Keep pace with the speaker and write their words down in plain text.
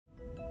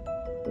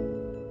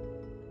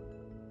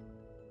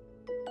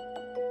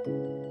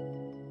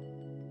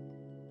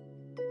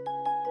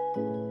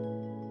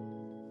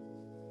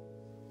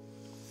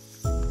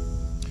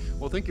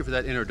thank you for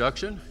that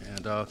introduction,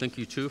 and thank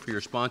you, too, for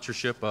your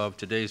sponsorship of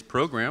today's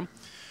program,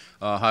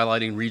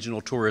 highlighting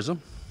regional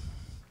tourism.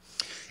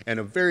 And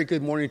a very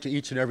good morning to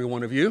each and every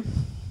one of you.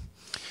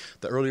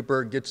 The early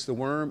bird gets the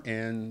worm,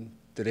 and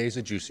today's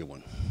a juicy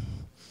one.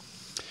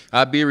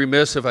 I'd be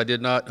remiss if I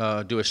did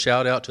not do a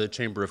shout out to the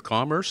Chamber of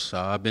Commerce.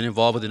 I've been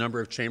involved with a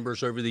number of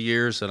chambers over the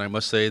years, and I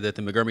must say that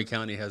the Montgomery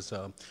County has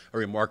a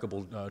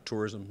remarkable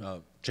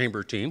tourism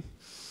chamber team.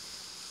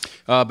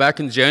 Back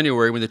in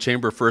January, when the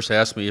Chamber first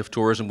asked me if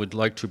tourism would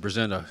like to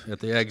present at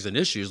the Ags and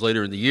Issues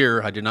later in the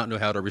year, I did not know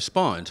how to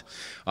respond.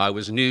 I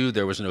was new,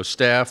 there was no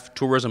staff.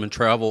 Tourism and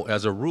travel,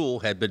 as a rule,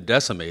 had been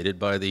decimated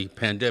by the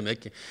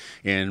pandemic,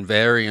 and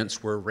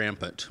variants were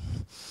rampant.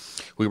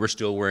 We were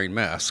still wearing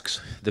masks.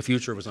 The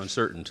future was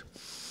uncertain.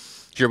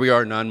 Here we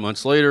are 9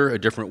 months later, a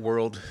different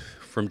world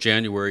from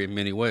January in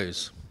many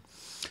ways.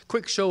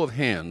 Quick show of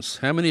hands.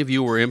 How many of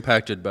you were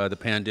impacted by the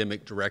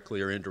pandemic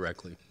directly or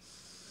indirectly?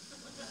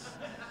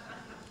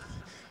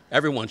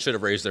 Everyone should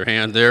have raised their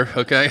hand there,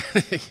 okay?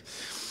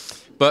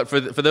 But for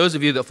those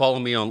of you that follow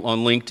me on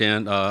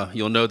LinkedIn,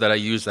 you'll know that I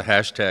use the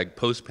hashtag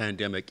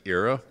post-pandemic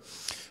era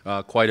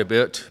quite a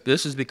bit.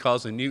 This is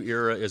because a new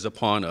era is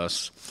upon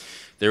us.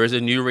 There is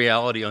a new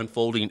reality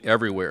unfolding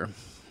everywhere.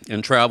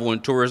 In travel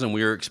and tourism,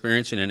 we are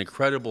experiencing an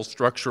incredible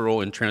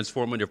structural and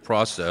transformative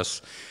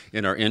process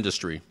in our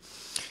industry.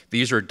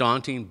 These are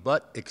daunting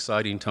but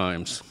exciting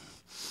times.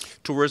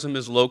 Tourism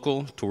is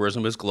local,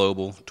 tourism is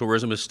global,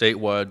 tourism is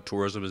statewide,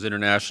 tourism is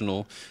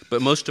international, but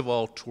most of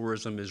all,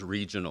 tourism is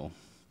regional.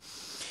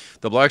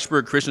 The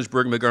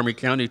Blacksburg-Christiansburg-Montgomery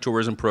County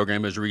Tourism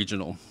Program is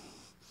regional,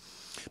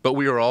 but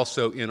we are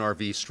also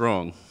NRV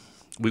strong.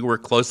 We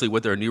work closely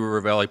with our New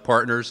River Valley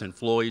partners in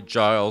Floyd,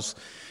 Giles,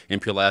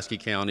 and Pulaski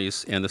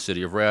counties, and the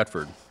city of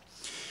Radford.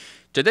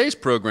 Today's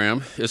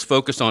program is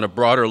focused on a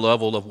broader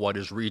level of what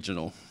is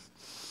regional.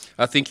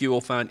 I think you will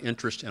find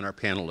interest in our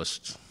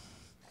panelists.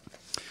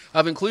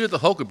 I've included the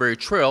Huckleberry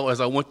Trail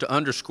as I want to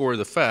underscore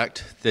the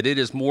fact that it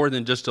is more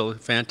than just a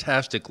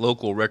fantastic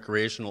local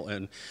recreational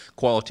and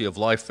quality of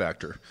life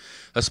factor,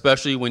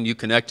 especially when you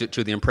connect it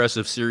to the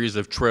impressive series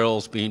of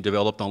trails being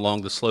developed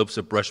along the slopes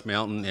of Brush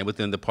Mountain and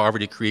within the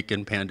Poverty Creek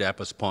and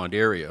Pandapis Pond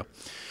area.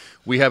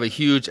 We have a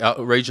huge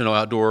regional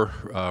outdoor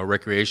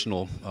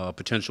recreational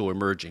potential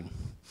emerging.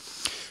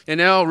 And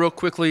now, real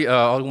quickly,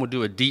 I'm going to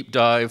do a deep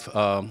dive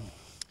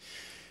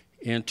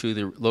into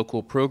the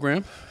local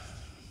program.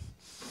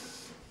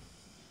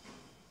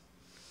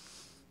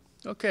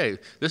 Okay,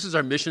 this is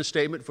our mission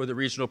statement for the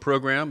regional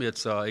program.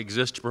 It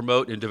exists to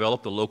promote and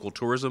develop the local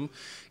tourism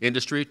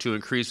industry to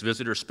increase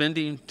visitor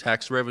spending,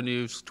 tax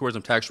revenues,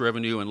 tourism tax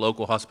revenue, and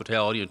local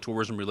hospitality and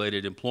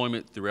tourism-related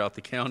employment throughout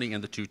the county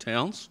and the two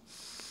towns.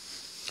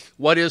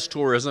 What is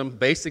tourism?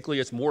 Basically,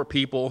 it's more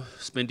people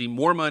spending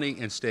more money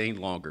and staying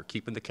longer,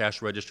 keeping the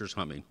cash registers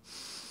humming.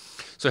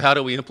 So how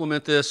do we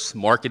implement this?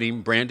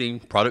 Marketing, branding,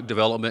 product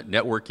development,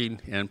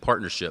 networking, and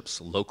partnerships,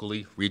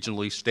 locally,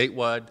 regionally,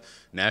 statewide,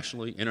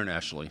 nationally,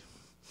 internationally.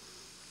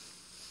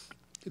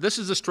 This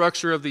is the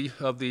structure of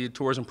the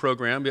tourism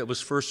program. It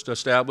was first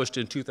established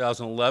in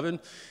 2011.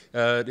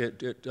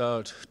 It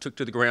took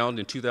to the ground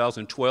in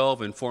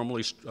 2012 and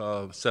formally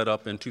set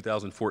up in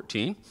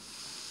 2014.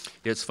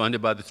 It's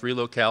funded by the three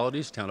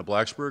localities, town of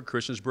Blacksburg,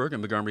 Christiansburg,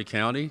 and Montgomery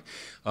County,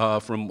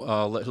 from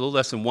a little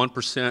less than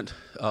 1%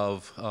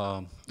 of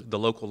the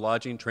local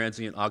lodging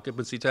transient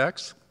occupancy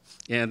tax.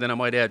 And then I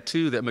might add,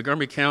 too, that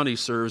Montgomery County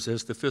serves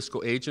as the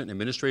fiscal agent,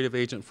 administrative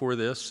agent for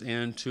this,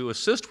 and to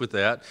assist with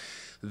that,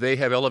 they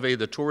have elevated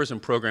the tourism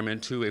program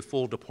into a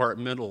full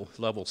departmental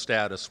level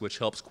status, which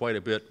helps quite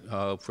a bit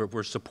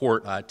for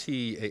support,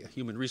 IT,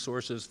 human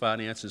resources,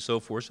 finance, and so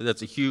forth. So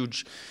that's a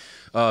huge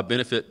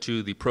benefit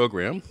to the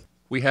program.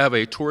 We have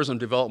a Tourism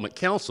Development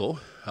Council,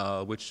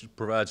 which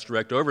provides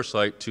direct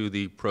oversight to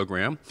the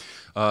program,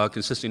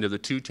 consisting of the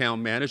two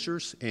town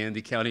managers and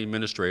the county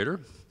administrator.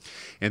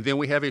 And then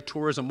we have a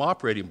Tourism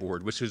Operating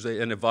Board, which is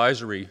an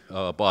advisory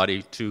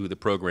body to the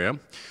program,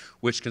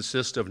 which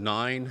consists of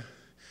 9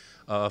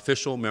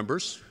 official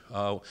members,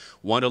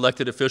 1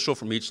 elected official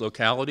from each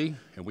locality,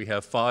 and we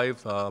have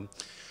 5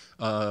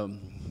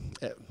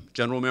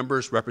 general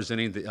members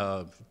representing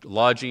the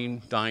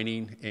lodging,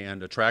 dining,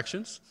 and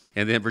attractions.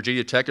 And then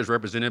Virginia Tech is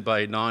represented by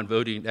a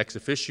non-voting ex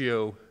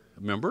officio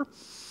member.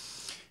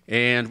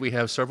 And we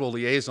have several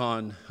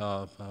liaison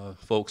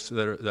folks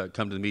that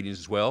come to the meetings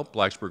as well.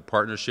 Blacksburg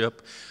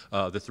Partnership,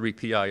 the 3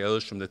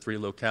 PIOs from the 3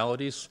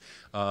 localities,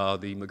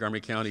 the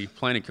Montgomery County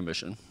Planning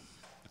Commission.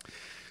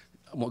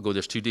 I won't go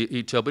this too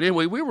detail, but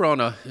anyway, we were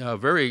on a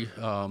very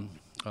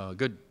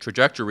good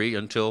trajectory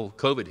until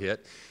COVID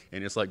hit,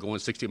 and it's like going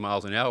 60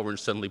 miles an hour and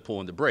suddenly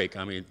pulling the brake.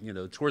 I mean, you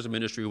know, the tourism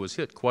industry was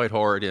hit quite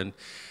hard, and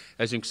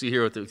as you can see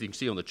here, you can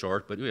see on the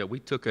chart, but yeah, we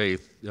took a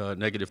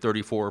negative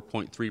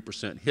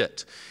 34.3%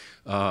 hit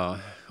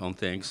on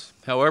things.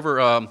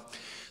 However,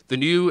 the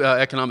new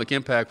economic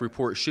impact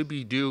report should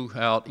be due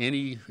out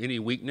any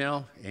week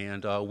now,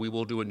 and we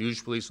will do a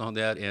news release on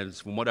that. And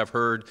from what I've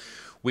heard,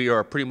 we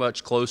are pretty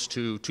much close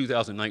to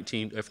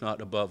 2019, if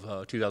not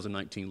above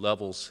 2019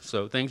 levels.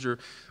 So things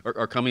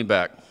are coming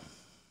back.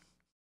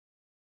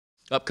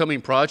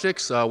 Upcoming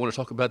projects, I want to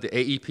talk about the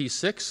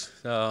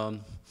AEP6.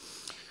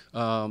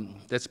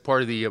 That's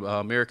part of the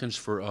Americans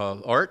for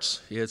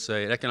Arts. It's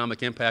an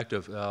economic impact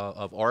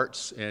of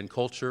arts and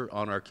culture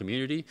on our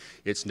community.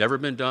 It's never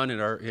been done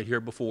here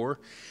before.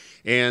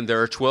 And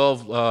there are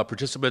 12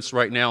 participants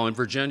right now in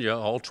Virginia.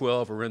 All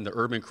 12 are in the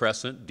urban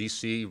crescent,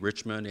 DC,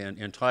 Richmond,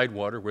 and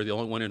Tidewater. We're the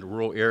only one in the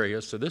rural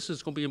areas. So this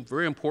is going to be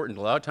very important.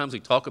 A lot of times we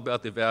talk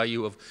about the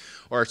value of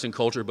arts and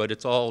culture, but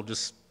it's all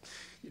just,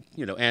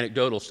 you know,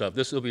 anecdotal stuff.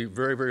 This will be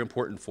very, very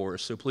important for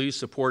us. So please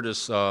support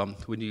us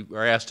when you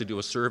are asked to do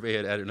a survey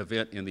at an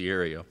event in the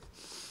area.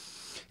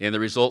 And the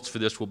results for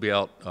this will be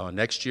out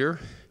next year.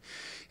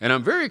 And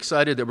I'm very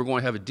excited that we're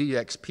going to have a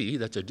DXP,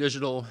 that's a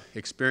digital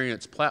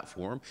experience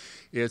platform.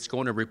 It's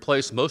going to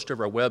replace most of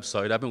our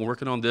website. I've been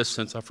working on this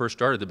since I first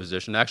started the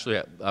position.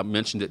 Actually, I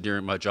mentioned it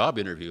during my job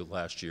interview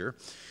last year.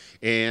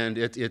 And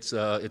it's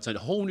a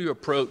whole new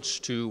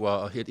approach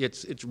to,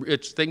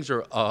 things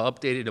are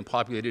updated and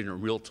populated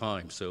in real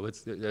time. So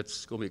it's going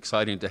to be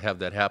exciting to have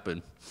that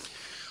happen.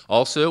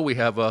 Also, we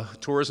have a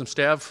tourism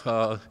staff.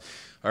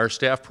 Our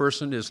staff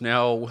person is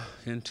now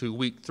into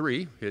week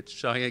 3. It's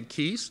Cheyenne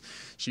Keys.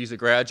 She's a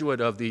graduate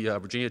of the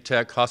Virginia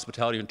Tech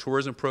Hospitality and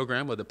Tourism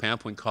program of the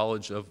Pamplin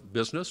College of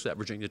Business at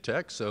Virginia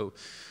Tech. So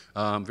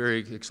I'm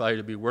very excited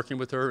to be working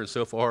with her, and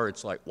so far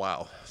it's like,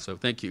 wow. So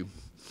thank you.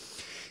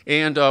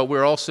 And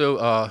we're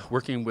also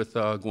working with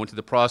going through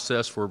the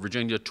process for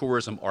Virginia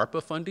Tourism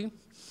ARPA funding.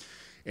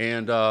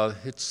 And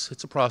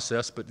it's a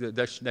process, but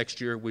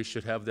next year we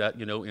should have that,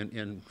 you know,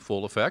 in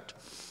full effect.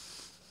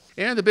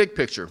 And the big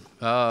picture,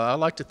 I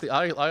like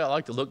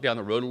to look down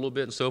the road a little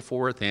bit and so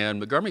forth, and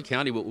Montgomery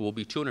County will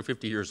be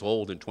 250 years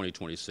old in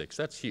 2026.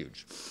 That's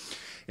huge.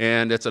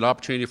 And it's an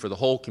opportunity for the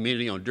whole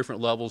community on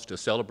different levels to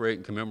celebrate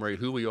and commemorate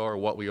who we are,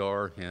 what we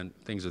are, and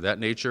things of that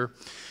nature.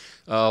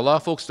 A lot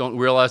of folks don't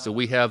realize that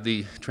we have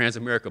the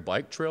Trans-America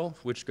Bike Trail,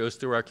 which goes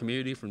through our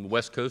community from the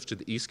West Coast to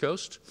the East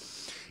Coast.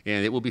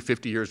 And it will be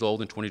 50 years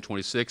old in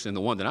 2026. And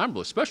the one that I'm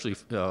especially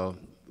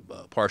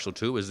partial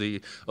to is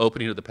the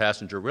opening of the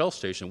passenger rail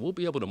station. We'll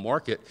be able to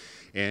market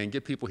and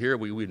get people here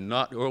we would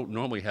not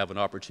normally have an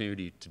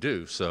opportunity to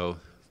do. So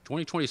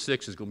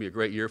 2026 is going to be a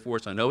great year for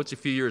us. I know it's a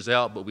few years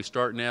out, but we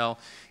start now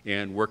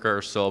and work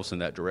ourselves in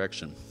that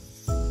direction.